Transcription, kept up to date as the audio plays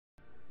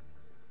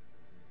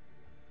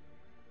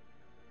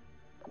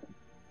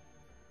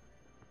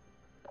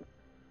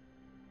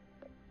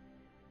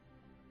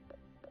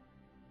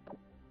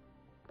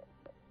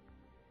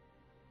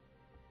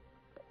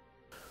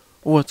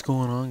What's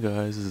going on,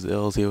 guys? This is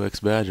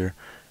LZOX Badger,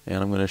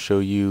 and I'm going to show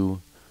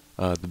you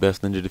the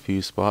best Ninja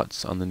Defuse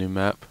spots on the new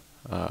map,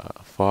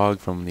 Fog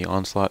from the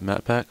Onslaught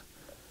map pack.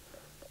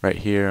 Right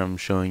here I'm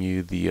showing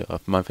you the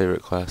my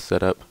favorite class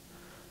setup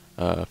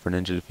for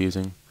Ninja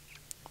Defusing,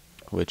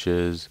 which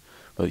is,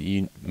 well,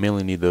 you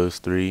mainly need those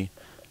three,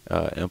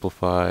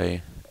 Amplify,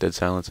 Dead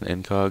Silence, and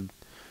Incog,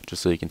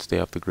 just so you can stay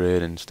off the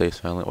grid and stay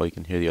silent while you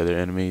can hear the other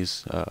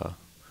enemies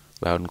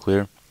loud and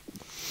clear.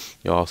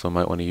 You also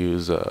might want to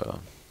use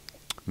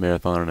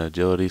Marathon and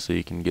Agility so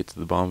you can get to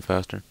the bomb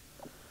faster.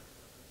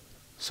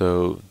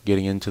 So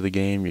getting into the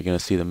game, you're going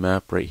to see the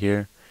map right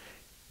here.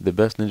 The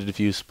best Ninja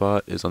Defuse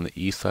spot is on the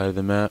east side of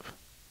the map,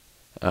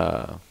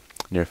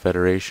 near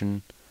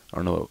Federation.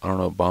 I don't know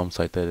what bomb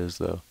site that is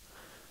though.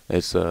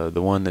 It's the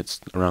one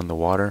that's around the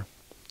water.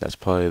 That's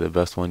probably the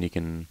best one you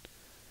can,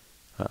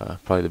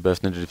 probably the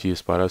best Ninja Defuse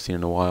spot I've seen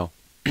in a while.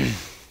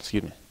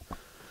 Excuse me.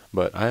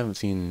 But I haven't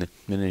seen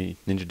many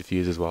Ninja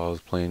Defuses while I was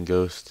playing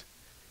Ghost.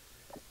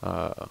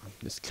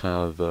 It's kind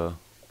of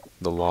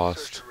the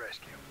lost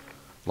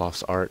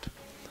art,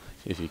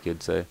 if you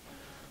could say.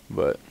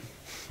 But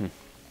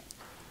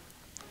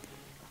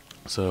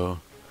so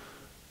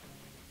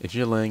if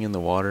you're laying in the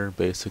water,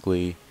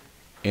 basically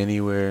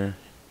anywhere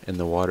in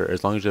the water,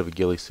 as long as you have a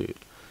ghillie suit,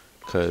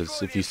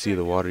 because if you see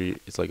the water,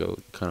 it's like a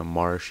kind of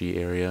marshy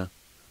area,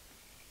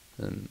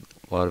 and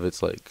a lot of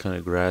it's like kind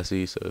of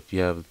grassy. So if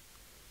you have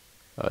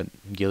a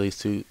ghillie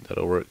suit,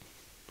 that'll work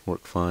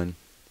fine.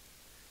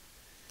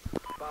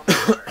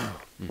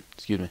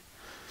 Excuse me.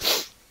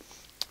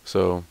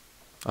 So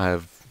I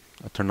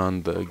turned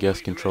on the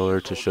guest controller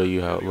to show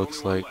you how it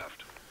looks like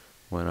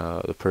when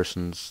the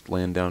person's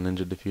laying down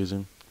ninja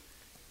defusing.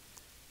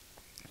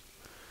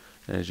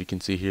 And as you can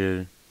see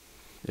here,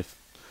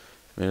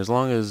 as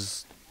long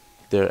as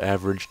they're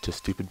average to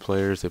stupid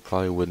players, they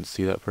probably wouldn't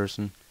see that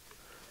person.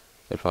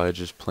 They'd probably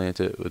just plant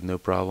it with no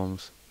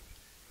problems.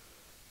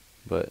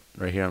 But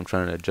right here I'm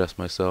trying to adjust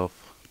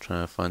myself,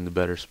 trying to find the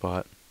better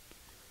spot.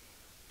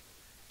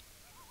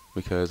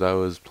 Because I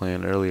was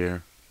playing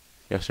earlier,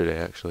 yesterday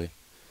actually,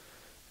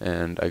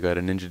 and I got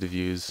a ninja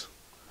defuse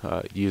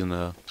using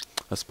a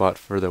spot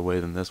further away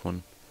than this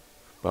one,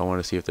 but I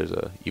want to see if there's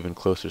a even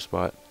closer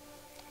spot.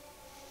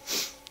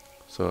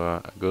 So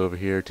I go over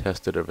here,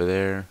 test it over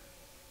there.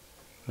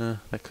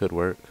 That could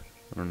work.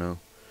 I don't know.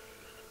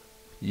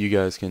 You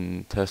guys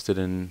can test it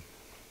in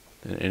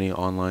any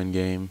online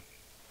game.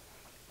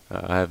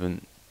 I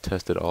haven't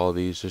tested all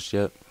these just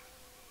yet,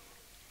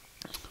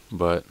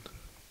 but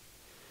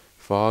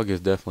Fog is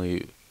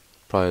definitely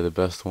probably the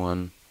best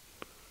one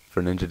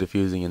for ninja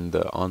defusing in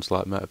the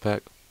Onslaught map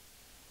pack.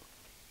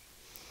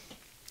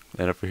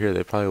 And over here,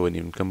 they probably wouldn't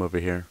even come over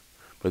here,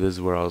 but this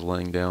is where I was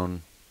laying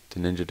down to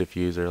ninja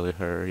defuse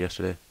earlier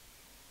yesterday.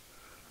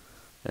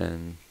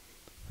 And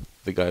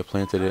the guy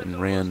planted it and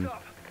ran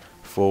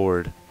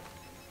forward,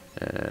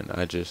 and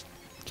I just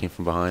came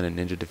from behind and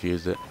ninja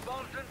defused it.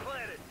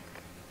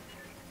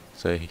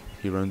 So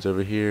he runs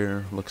over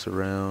here, looks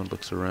around,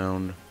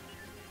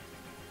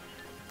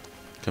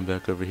 come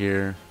back over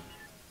here.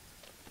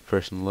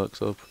 Person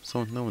looks up.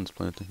 No one's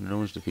planting. No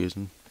one's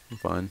defusing. I'm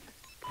fine.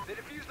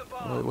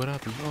 What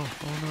happened? Oh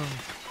no.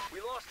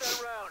 We lost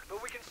that round,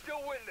 but we can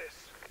still win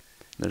this.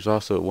 There's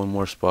also one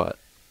more spot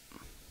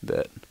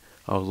that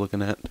I was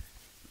looking at.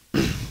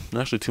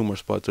 Actually, two more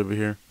spots over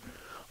here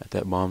at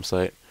that bomb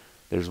site.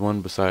 There's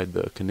one beside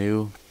the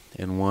canoe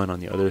and one on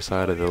the other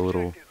side of the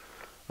little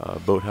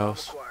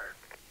boathouse.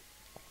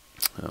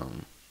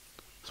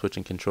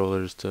 Switching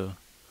controllers to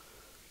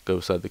go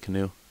beside the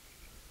canoe.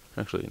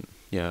 Actually,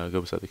 yeah,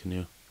 go beside the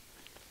canoe.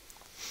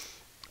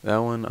 That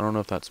one, I don't know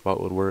if that spot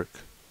would work.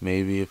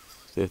 Maybe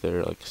if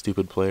they're like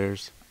stupid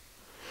players.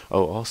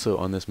 Oh, also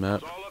on this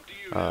map,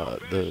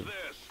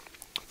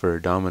 for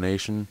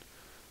domination,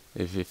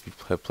 if you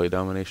have played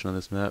domination on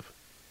this map,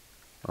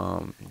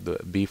 the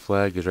B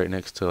flag is right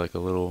next to like a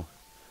little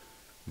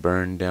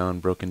burned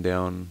down, broken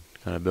down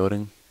kind of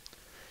building.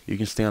 You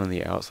can stand on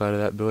the outside of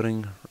that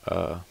building,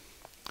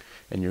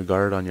 and you're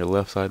guarded on your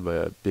left side by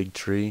a big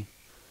tree,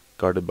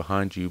 guarded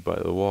behind you by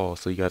the wall,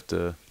 so you have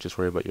to just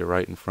worry about your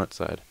right and front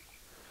side.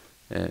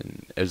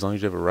 And as long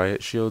as you have a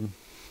riot shield,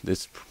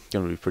 it's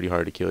going to be pretty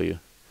hard to kill you.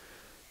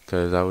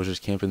 Because I was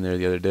just camping there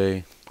the other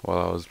day while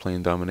I was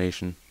playing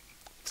domination.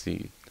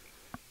 See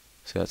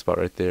that spot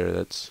right there?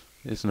 It's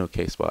an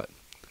okay spot.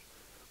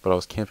 But I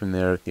was camping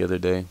there the other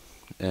day,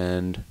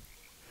 and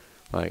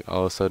like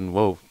all of a sudden,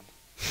 whoa!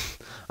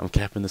 I'm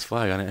capping this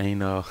flag. I didn't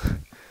know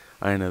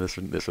this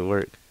would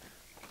work.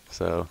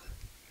 So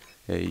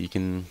yeah, you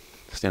can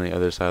stand on the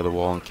other side of the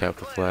wall and cap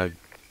the flag.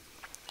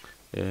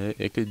 Yeah,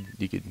 you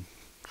could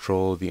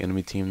troll the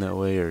enemy team that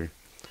way, or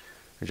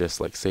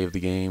just like save the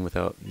game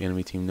without the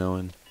enemy team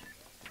knowing.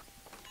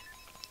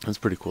 That's a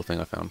pretty cool thing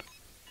I found.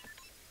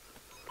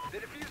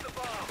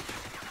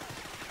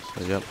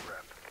 So yep.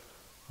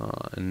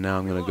 And now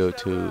I'm gonna go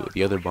to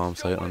the other bomb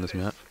site on this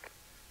map.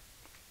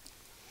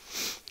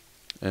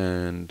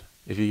 And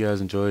if you guys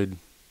enjoyed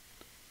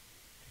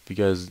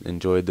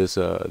this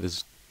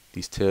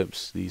these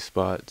tips, these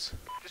spots,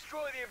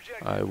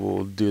 I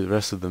will do the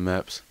rest of the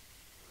maps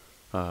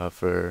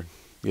for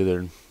the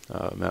other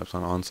maps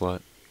on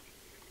Onslaught.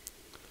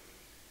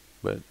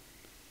 But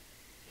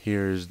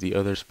here's the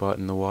other spot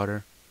in the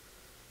water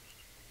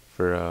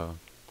for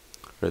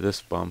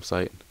this bomb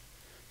site,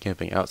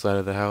 camping outside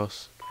of the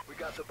house We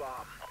got the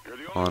bomb. You're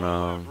the on only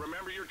one left.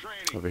 Remember your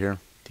training. over here,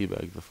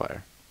 teabag the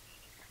fire.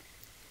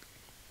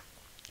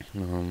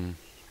 The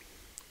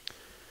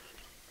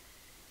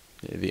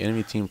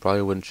enemy team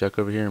probably wouldn't check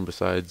over here, and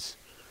besides,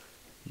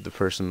 the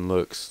person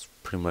looks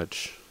pretty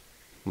much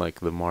like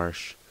the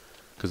marsh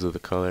because of the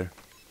color.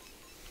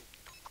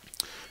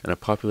 And a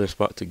popular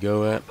spot to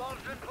go at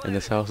in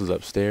this house is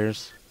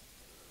upstairs,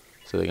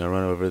 so they're gonna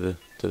run over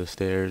to the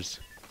stairs.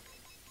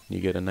 You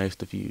get a nice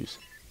defuse.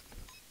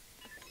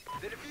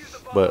 They defused the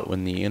bomb. But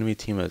when the enemy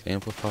team has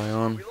amplify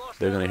on, We lost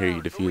they're that gonna hear you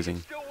round, but we can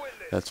defusing. still win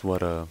this. That's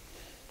what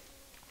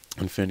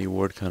Infinity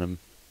Ward kind of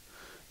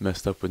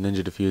messed up with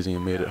ninja defusing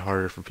and made it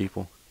harder for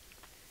people.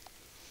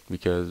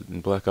 Because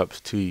in Black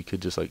Ops 2 you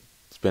could just like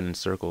spin in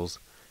circles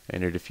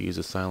and your defuse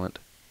is silent.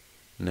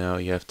 Now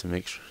you have to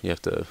you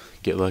have to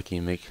get lucky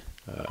and make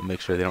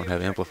sure they don't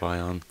have amplify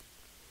on.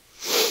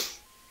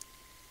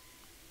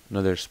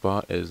 Another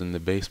spot is in the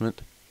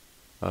basement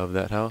of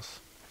that house,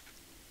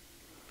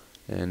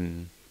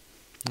 and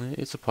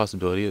it's a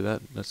possibility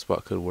that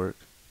spot could work.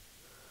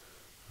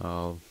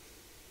 I'll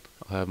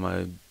have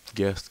my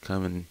guest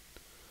come and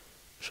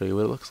show you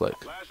what it looks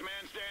like. Last man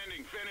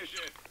standing. Finish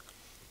it.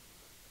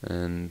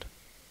 And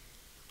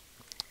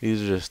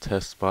these are just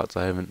test spots.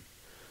 I haven't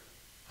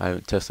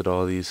tested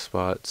all these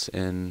spots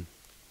in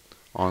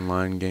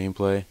online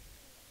gameplay.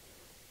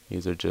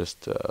 These are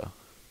just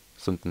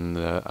something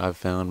that I've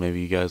found.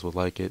 Maybe you guys would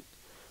like it.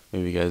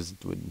 Maybe you guys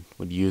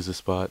would use the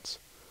spots.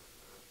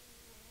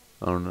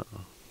 I don't know.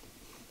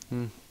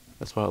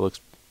 That spot looks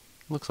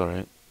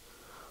alright.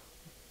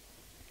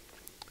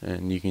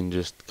 And you can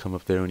just come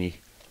up there when you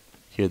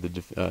hear the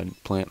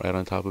plant right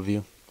on top of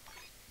you.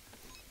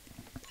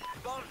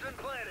 Bomb's been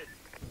planted.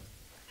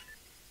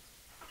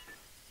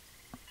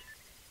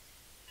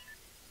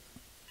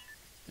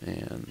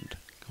 And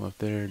come up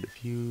there,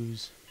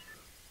 defuse.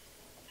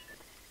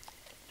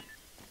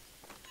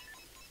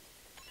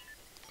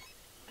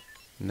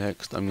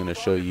 Next, I'm going to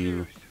show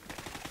you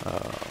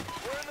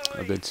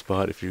a good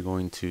spot if you're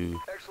going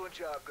to Excellent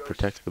job, Ghost.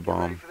 protect the Get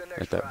ready bomb for the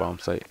next at that round. bomb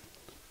site.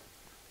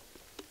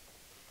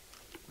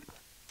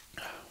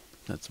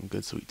 That's some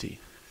good sweet tea.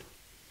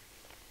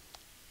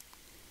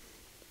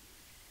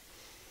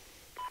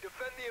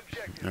 Defend the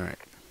objective. Alright.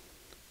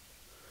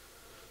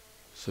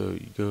 So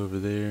you go over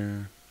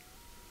there.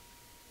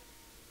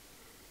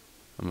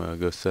 I'm going to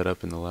go set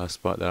up in the last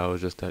spot that I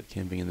was just at,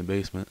 camping in the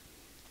basement.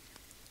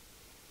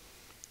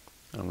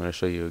 I'm going to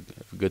show you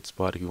a good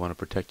spot if you want to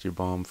protect your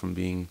bomb from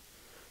being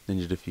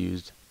ninja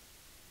diffused.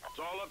 It's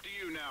all up to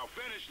you now.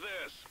 Finish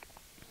this.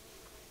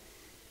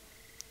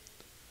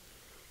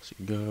 So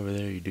you go over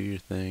there, you do your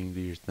thing,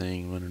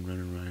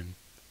 run.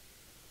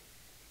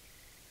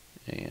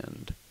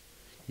 And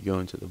you go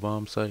into the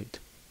bomb site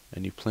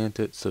and you plant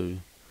it so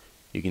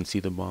you can see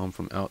the bomb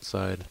from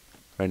outside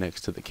right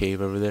next to the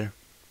cave over there.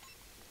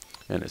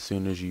 And as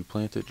soon as you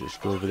plant it,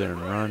 just go over there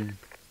and run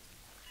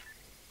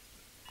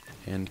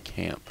and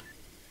camp.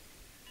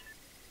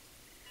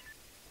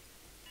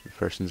 The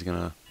person's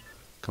gonna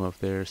come up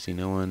there, see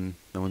no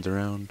one's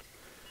around,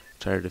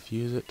 try to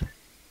defuse it.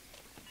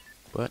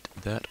 But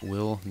that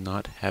will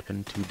not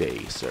happen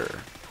today, sir.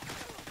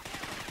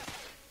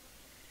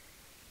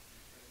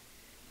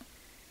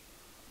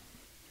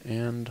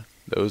 And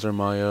those are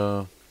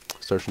my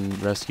search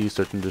and rescue,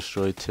 search and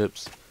destroy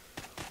tips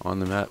on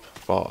the map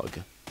Fog.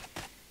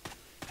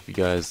 If you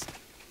guys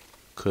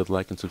could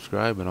like and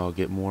subscribe, and I'll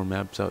get more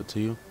maps out to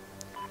you.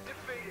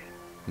 Defeated.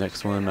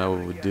 Next one I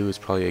would do is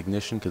probably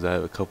Ignition, because I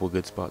have a couple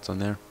good spots on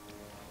there.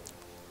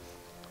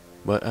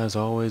 But as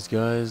always,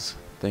 guys,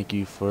 thank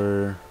you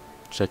for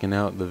checking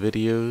out the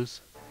videos.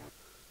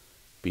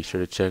 Be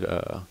sure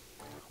to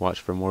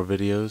watch for more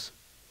videos,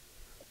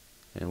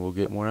 and we'll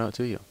get more out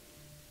to you.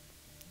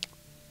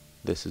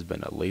 This has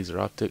been a Laser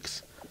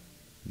Optics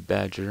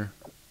Badger,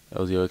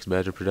 LZOX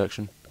Badger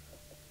production.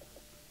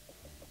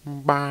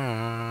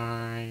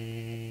 Bye.